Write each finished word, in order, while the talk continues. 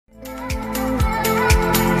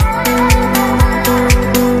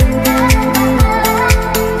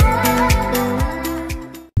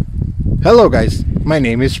Hello guys, my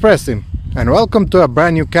name is Presim and welcome to a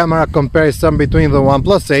brand new camera comparison between the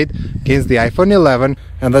OnePlus 8 against the iPhone 11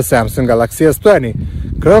 and the Samsung Galaxy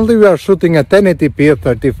S20. Currently we are shooting at 1080p at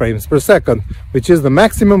 30 frames per second, which is the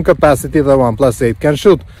maximum capacity the OnePlus 8 can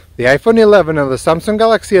shoot. The iPhone 11 and the Samsung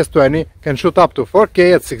Galaxy S20 can shoot up to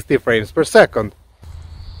 4K at 60 frames per second.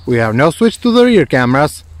 We have now switched to the rear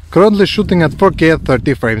cameras, currently shooting at 4K at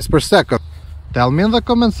 30 frames per second. Tell me in the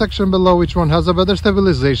comment section below which one has a better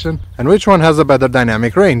stabilization and which one has a better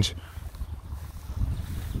dynamic range.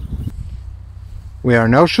 We are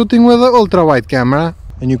now shooting with the ultra-wide camera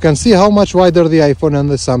and you can see how much wider the iPhone and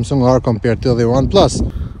the Samsung are compared to the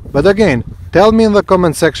OnePlus. But again, tell me in the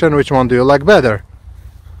comment section which one do you like better.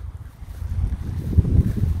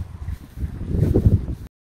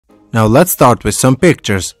 Now let's start with some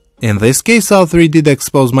pictures. In this case all three did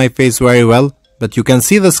expose my face very well, but you can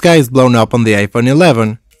see the sky is blown up on the iPhone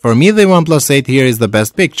 11. For me the OnePlus 8 here is the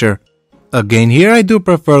best picture. Again here I do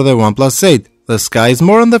prefer the OnePlus 8. The sky is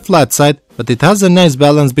more on the flat side, but it has a nice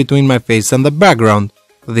balance between my face and the background.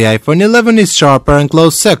 The iPhone 11 is sharper and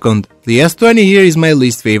close second. The S20 here is my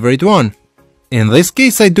least favorite one. In this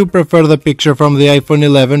case I do prefer the picture from the iPhone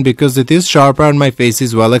 11 because it is sharper and my face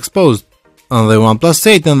is well exposed. On the OnePlus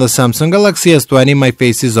 8 and the Samsung Galaxy S20 my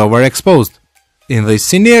face is overexposed. In this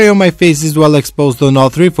scenario my face is well exposed on all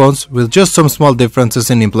three phones with just some small differences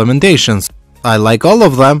in implementations. I like all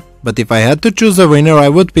of them, but if I had to choose a winner I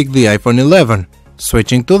would pick the iPhone 11.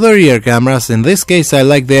 Switching to the rear cameras, in this case I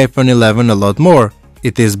like the iPhone 11 a lot more.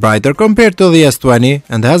 It is brighter compared to the S20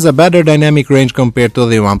 and has a better dynamic range compared to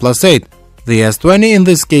the OnePlus 8. The S20 in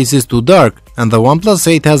this case is too dark and the OnePlus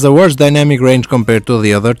 8 has a worse dynamic range compared to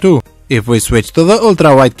the other two. If we switch to the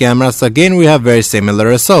ultra-wide cameras, again we have very similar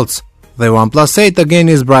results. The OnePlus 8 again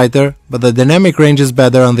is brighter, but the dynamic range is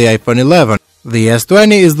better on the iPhone 11. The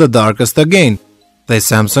S20 is the darkest again. The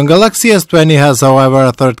Samsung Galaxy S20 has however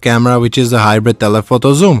a third camera which is a hybrid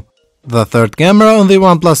telephoto zoom. The third camera on the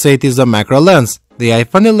OnePlus 8 is a macro lens. The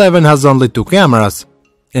iPhone 11 has only two cameras.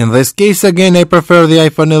 In this case again I prefer the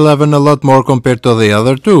iPhone 11 a lot more compared to the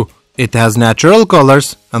other two. It has natural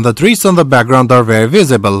colors and the trees on the background are very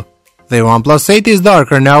visible. The OnePlus 8 is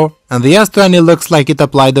darker now and the S20 looks like it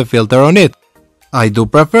applied a filter on it. I do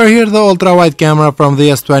prefer here the ultra-wide camera from the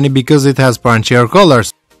S20 because it has punchier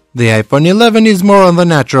colors. The iPhone 11 is more on the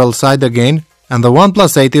natural side again and the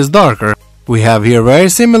OnePlus 8 is darker. We have here very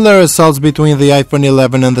similar results between the iPhone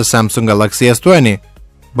 11 and the Samsung Galaxy S20.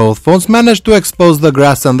 Both phones managed to expose the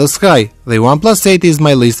grass and the sky. The OnePlus 8 is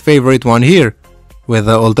my least favorite one here. With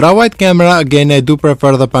the ultra-wide camera again I do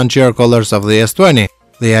prefer the punchier colors of the S20.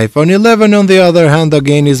 The iPhone 11 on the other hand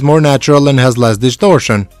again is more natural and has less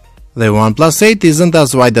distortion. The OnePlus 8 isn't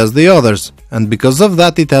as wide as the others, and because of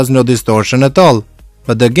that it has no distortion at all.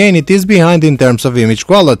 But again it is behind in terms of image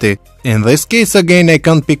quality. In this case again I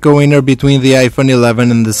can't pick a winner between the iPhone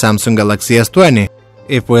 11 and the Samsung Galaxy S20.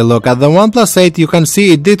 If we look at the OnePlus 8 you can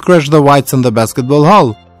see it did crush the whites on the basketball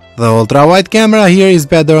hole. The ultra-wide camera here is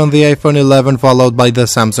better on the iPhone 11 followed by the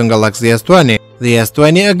Samsung Galaxy S20. The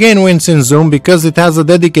S20 again wins in zoom because it has a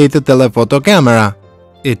dedicated telephoto camera.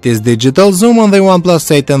 It is digital zoom on the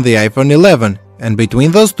OnePlus 8 and the iPhone 11, and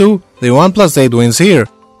between those two, the OnePlus 8 wins here.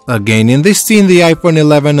 Again in this scene the iPhone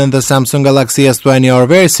 11 and the Samsung Galaxy S20 are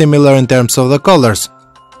very similar in terms of the colors.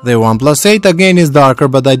 The OnePlus 8 again is darker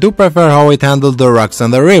but I do prefer how it handled the rocks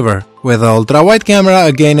and the river. With the ultra-wide camera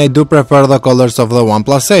again I do prefer the colors of the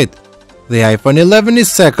OnePlus 8. The iPhone 11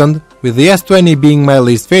 is second, with the S20 being my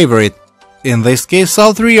least favorite. In this case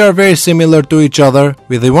all three are very similar to each other,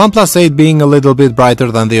 with the OnePlus 8 being a little bit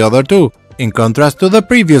brighter than the other two. In contrast to the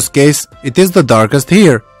previous case, it is the darkest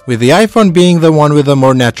here, with the iPhone being the one with the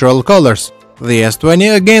more natural colors. The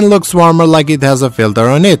S20 again looks warmer like it has a filter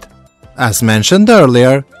on it. As mentioned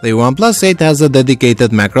earlier, the OnePlus 8 has a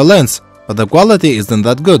dedicated macro lens, but the quality isn't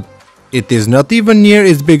that good. It is not even near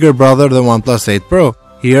its bigger brother the OnePlus 8 Pro.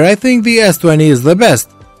 Here I think the S20 is the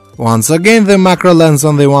best. Once again the macro lens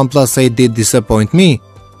on the OnePlus 8 did disappoint me.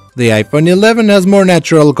 The iPhone 11 has more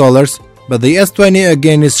natural colors, but the S20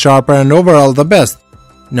 again is sharper and overall the best.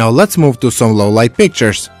 Now let's move to some low light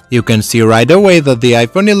pictures. You can see right away that the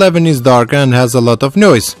iPhone 11 is darker and has a lot of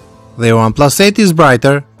noise. The OnePlus 8 is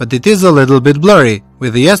brighter, but it is a little bit blurry,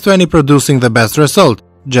 with the S20 producing the best result.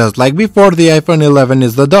 Just like before, the iPhone 11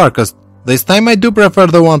 is the darkest. This time I do prefer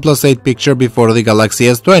the OnePlus 8 picture before the Galaxy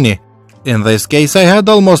S20. In this case I had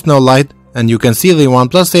almost no light, and you can see the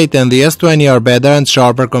OnePlus 8 and the S20 are better and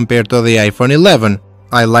sharper compared to the iPhone 11.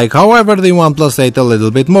 I like however the OnePlus 8 a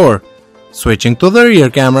little bit more. Switching to the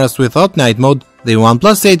rear cameras without night mode, the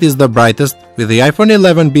OnePlus 8 is the brightest, with the iPhone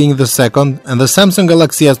 11 being the second and the Samsung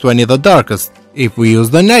Galaxy S20 the darkest. If we use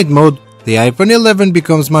the night mode, the iPhone 11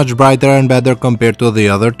 becomes much brighter and better compared to the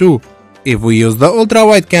other two. If we use the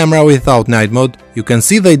ultra-wide camera without night mode, you can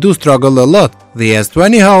see they do struggle a lot. The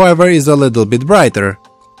S20 however is a little bit brighter.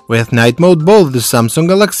 With night mode, both the Samsung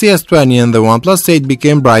Galaxy S20 and the OnePlus 8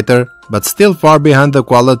 became brighter, but still far behind the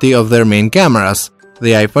quality of their main cameras.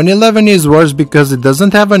 The iPhone 11 is worse because it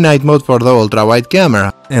doesn't have a night mode for the ultra-wide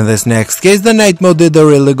camera. In this next case, the night mode did a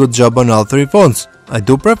really good job on all three phones. I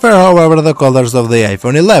do prefer however the colors of the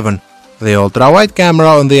iPhone 11. The ultra-wide camera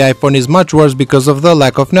on the iPhone is much worse because of the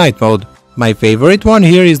lack of night mode. My favorite one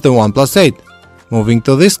here is the OnePlus 8. Moving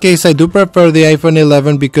to this case, I do prefer the iPhone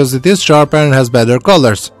 11 because it is sharper and has better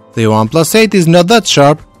colors. The OnePlus 8 is not that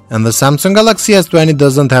sharp, and the Samsung Galaxy S20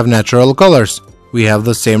 doesn't have natural colors. We have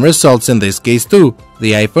the same results in this case too.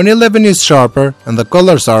 The iPhone 11 is sharper and the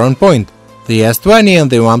colors are on point. The S20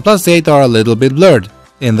 and the OnePlus 8 are a little bit blurred.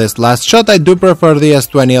 In this last shot I do prefer the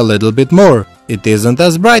S20 a little bit more. It isn't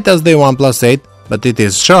as bright as the OnePlus 8, but it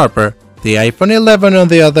is sharper. The iPhone 11 on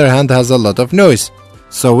the other hand has a lot of noise.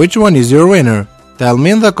 So which one is your winner? Tell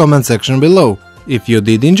me in the comment section below. If you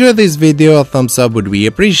did enjoy this video, a thumbs up would be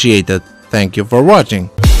appreciated. Thank you for watching.